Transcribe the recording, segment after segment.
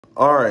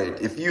All right,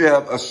 if you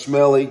have a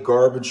smelly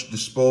garbage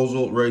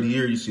disposal right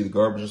here, you see the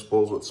garbage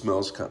disposal, it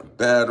smells kind of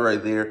bad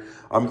right there.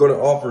 I'm going to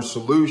offer a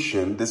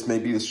solution. This may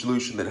be the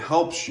solution that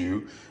helps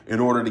you in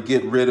order to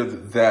get rid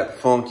of that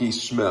funky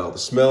smell, the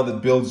smell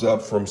that builds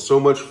up from so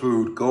much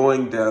food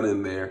going down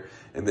in there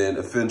and then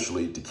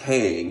eventually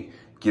decaying,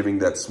 giving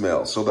that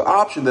smell. So the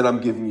option that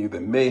I'm giving you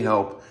that may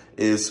help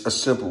is a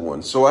simple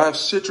one. So I have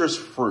citrus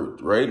fruit,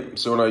 right?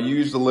 So when I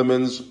use the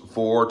lemons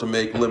to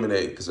make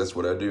lemonade, because that's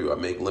what I do. I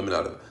make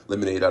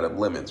lemonade out of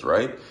lemons,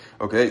 right?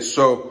 Okay,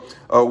 so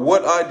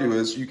what I do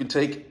is you can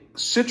take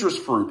citrus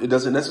fruit. It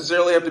doesn't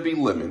necessarily have to be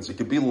lemons. It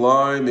could be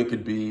lime, it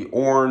could be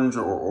orange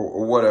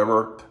or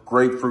whatever.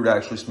 Grapefruit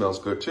actually smells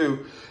good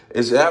too.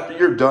 Is after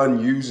you're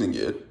done using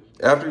it,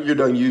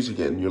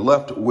 and you're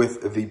left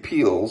with the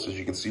peels, as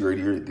you can see right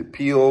here, the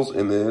peels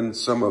and then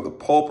some of the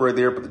pulp right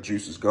there, but the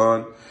juice is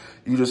gone.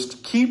 You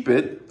just keep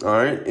it, all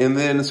right? And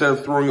then instead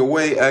of throwing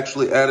away,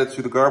 actually add it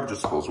to the garbage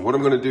disposal. What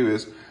I'm gonna do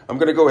is, I'm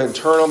gonna go ahead and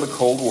turn on the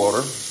cold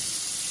water,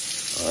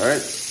 all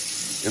right?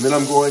 And then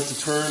I'm going to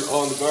turn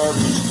on the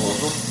garbage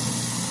disposal.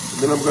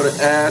 And then I'm gonna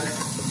add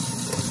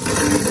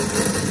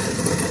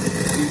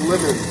the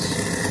lemons,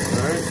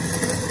 all right?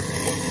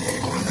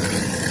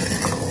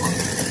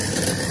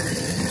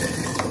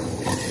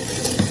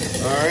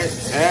 All right,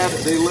 add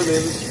the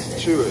lemons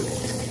to it.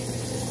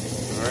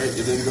 All right,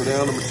 and then go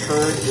down, I'm gonna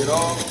turn it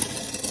off.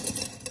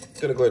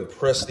 Gonna go ahead and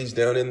press these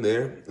down in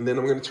there, and then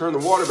I'm gonna turn the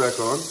water back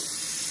on,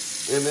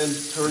 and then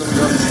turn the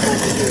garbage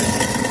disposal again.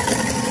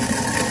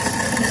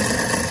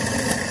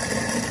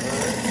 All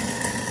right,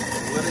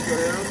 let it go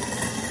down.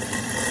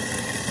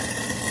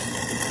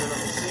 Turn up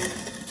the sink,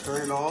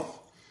 turn it off,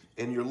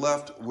 and you're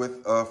left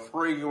with a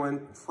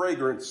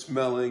fragrant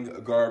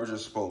smelling garbage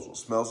disposal.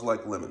 Smells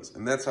like lemons,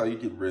 and that's how you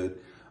get rid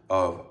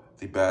of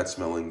the bad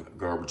smelling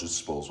garbage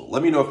disposal.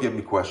 Let me know if you have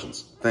any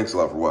questions. Thanks a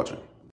lot for watching.